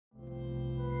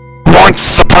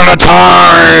Once upon a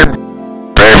time,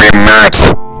 baby Matt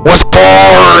was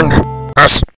born.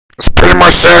 That's pretty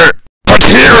much it. But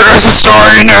here is the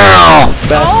story now.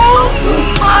 Oh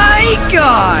my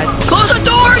god! Close the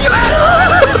door, you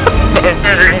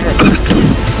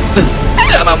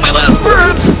I'm on my last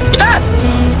words.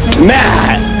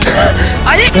 Matt!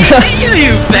 I didn't see you,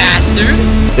 you bastard!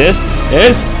 This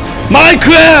is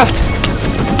Minecraft!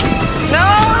 No!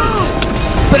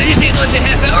 But I just ate lunch a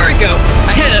half hour ago.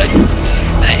 I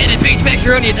had a baked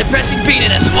macaroni, a depressing bean,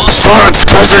 and a swamp. Silence,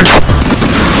 peasant.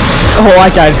 Oh, I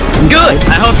died. Good!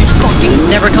 I hope you fucking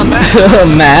never come back.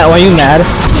 Matt, why are you mad?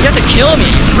 You have to kill me.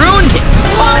 You ruined it.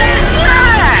 What is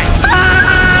that?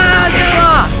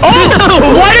 Oh!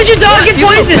 Why did your dog get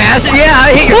poisoned? Bastard. Yeah,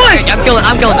 I hate you.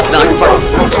 I'm killing this dog.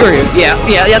 Screw you. Yeah,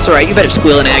 that's alright. You better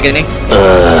squeal in agony.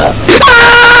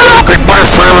 Goodbye,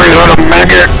 fairy little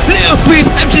maggot. No, please,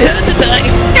 I'm just to die.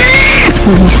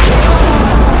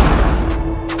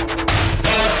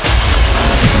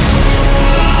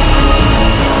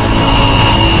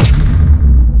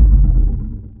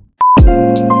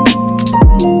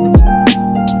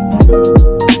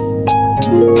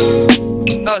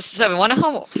 Oh, 7, wanna know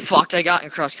how fucked I got in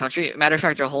cross country? Matter of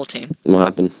fact, our whole team. What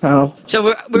happened? Oh. So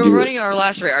we were running our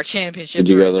last race, our championship. Did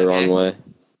you go race, the wrong okay? way?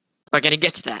 We're gonna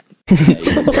get to that.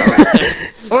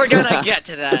 We're gonna get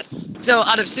to that. So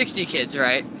out of 60 kids,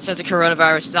 right? Since the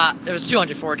coronavirus stopped, there was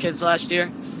 204 kids last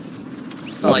year.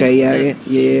 Or Okay,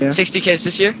 yeah. 60 kids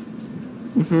this year.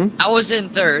 I was in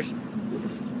 3rd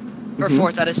or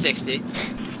 4th out of 60.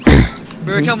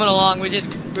 We were coming along. We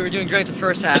were doing great the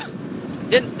first half.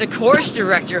 Then the course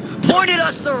director pointed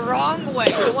us the wrong way.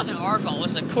 It wasn't our fault. It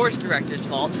was the course director's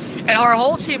fault. And our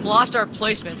whole team lost our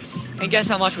placements. And guess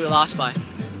how much we lost by?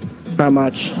 How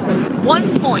much?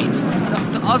 1 point.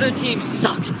 The other team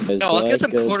sucks. No, let's get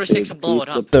some quarter six and blow it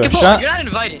up. You're not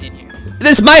invited in here.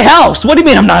 This is my house! What do you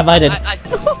mean I'm not invited?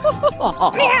 Come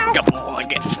on,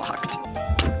 get fucked.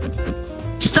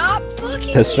 Stop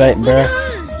fucking. That's right, bro.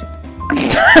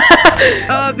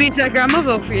 B-Tech, I'm gonna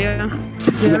vote for you. Yeah,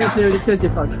 me too, just cause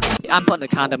you're fucked. I'm putting the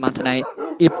condom on tonight.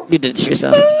 You did it to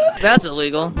yourself. That's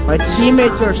illegal. My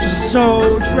teammates are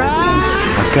so trash!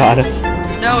 Oh god.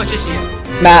 No, it's just you.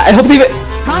 Matt, I hope they even-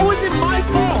 How is it my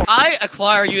fault? I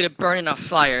acquire you to burn in a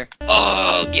fire.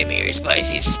 Oh, give me your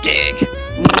spicy stick.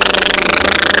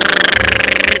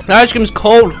 The ice cream's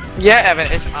cold. Yeah, Evan,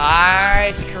 it's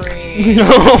ice cream. No.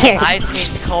 Ice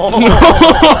means cold.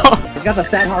 It's got the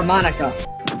sad harmonica.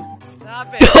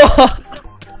 Stop it.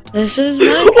 This is my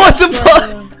What the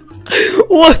fuck?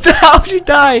 What the hell did you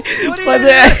die? By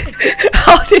the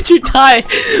How did you die?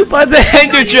 By the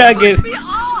Ender Dragon.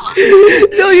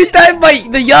 No, you died by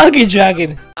the Yagi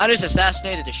Dragon. I just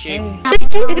assassinated the sheep.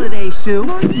 Holiday, Sue.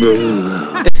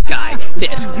 This guy.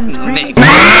 This thing.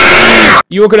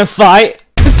 You were gonna fight?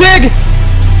 This pig!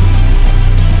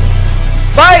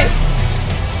 Fight!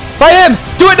 Fight him!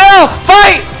 Do it now!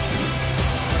 Fight!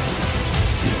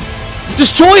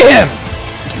 Destroy him!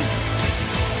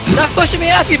 Stop pushing me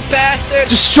up, you bastard!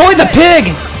 Destroy the pig!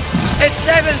 It's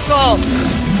Seven's fault!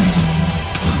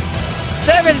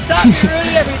 Seven, stop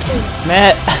ruining everything!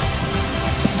 Matt,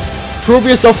 prove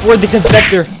yourself worthy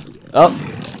confector. Oh,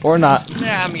 or not.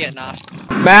 Yeah, I'm getting off.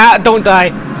 Matt, don't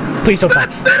die. Please don't die.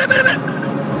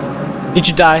 Did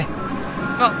you die?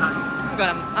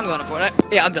 Oh, I'm going for it.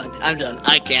 Yeah, I'm done. I'm done.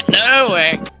 I can't. No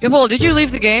way. Gimple, did you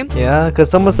leave the game? Yeah, because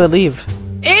someone said leave.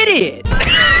 Idiot!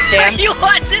 Are you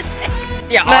autistic?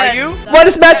 Yeah, Matt, are you? Why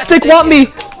does Matt Stick want me?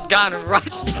 Gone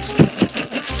right.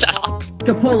 Stop.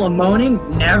 Capola moaning?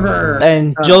 Never.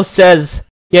 And Joe says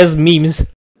he has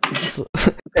memes.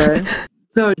 Okay.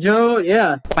 So, Joe,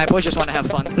 yeah. My boys just want to have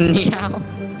fun. Meow.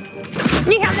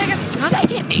 Meow, nigga. How'd that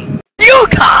hit me?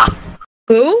 Yuka!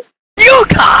 Who?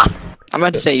 Yuka! I'm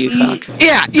about to say Yuka.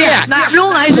 Yeah, real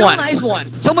nice one. Nice one.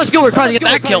 Someone's good. We're trying to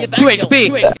get that kill. 2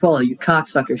 HP. Capola, you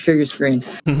cocksucker. Share your screen.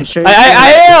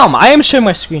 I am sharing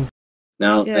my screen.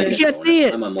 No, Yeah, you can't see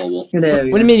it. I'm on mobile. There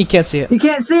we What do you go. mean you can't see it? You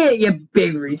can't see it, you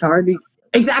big retard.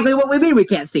 Exactly what we mean we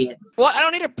can't see it. Well, I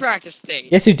don't need a practice stage.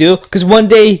 Yes, you do. Because one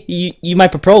day you might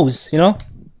propose. You know.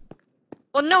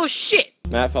 Well, no shit.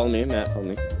 Matt, follow me. Matt, follow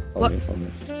me. Follow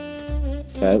me.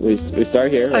 We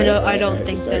start here. Right? I don't think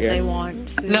we start that here. they want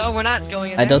food. No, we're not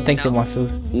going in I there. don't think No. they want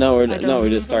food. No, we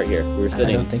just start here. We're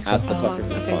sitting don't think so. at the puffer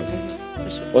fish pond.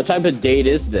 Okay. What type of date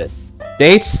is this?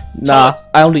 Dates? Nah,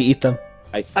 I only eat them.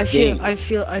 I I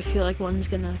feel like one's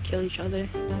gonna kill each other.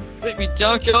 Wait, we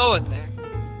don't go in there.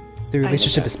 The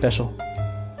relationship is special.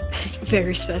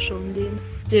 Very special indeed.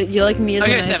 Do you like me as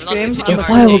Okay, an ice Seven, let's cream? continue. A Alright,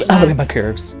 wild Jason. element my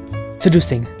curves.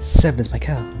 Seducing. 7 is my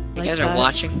cow. You Like guys that. are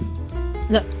watching.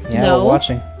 No. Yeah, no. we're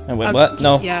watching. Oh, wait, what?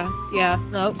 No. Yeah,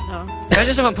 no. Can I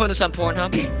just have putting this on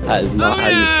Pornhub? That is not how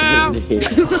you say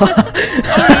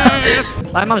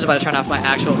it. My mom's about to turn off my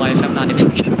actual life. I'm not even.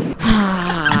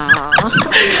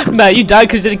 Matt, you died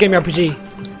because you didn't get me RPG.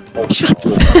 Shut the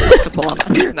fuck up.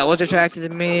 That was distracted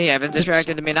to me. Evan's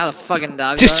distracted to me. Now the fucking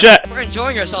dog. We're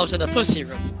enjoying ourselves in the pussy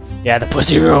room. Yeah, the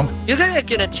pussy room. You look like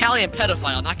an Italian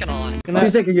pedophile. Not gonna lie. Wait a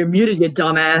second, you're muted, you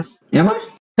dumbass. Am I?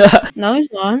 No, he's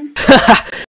not.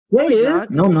 Yeah, he is.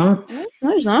 No, I'm not.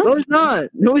 No, he's not. No, he's not.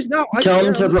 No, he's not. I Tell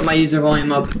him can to put my user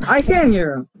volume up. I can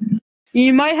hear him.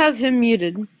 You might have him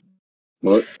muted.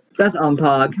 What? That's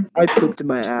Unpog. I pooped in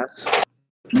my ass.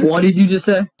 What did you just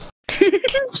say?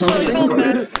 Something.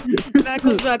 Matt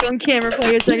goes back on camera for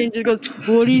a second, just goes,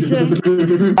 what do you say?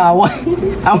 I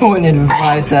wouldn't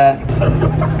advise that.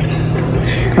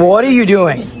 What are you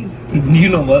doing? You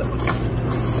know what?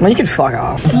 Well, you can fuck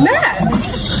off. Matt!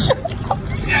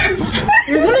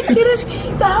 You're gonna get us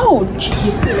kicked out!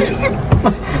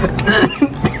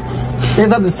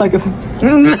 Hands up the sucker.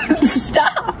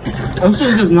 Stop! I'm sure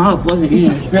this is not a pleasant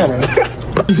eating experience.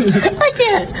 I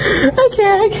can't.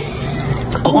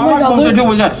 Oh my god, What to do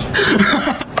with that?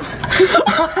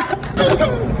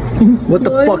 What the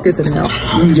fuck is it now?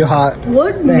 You're hot.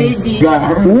 What made you?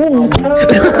 Ooh.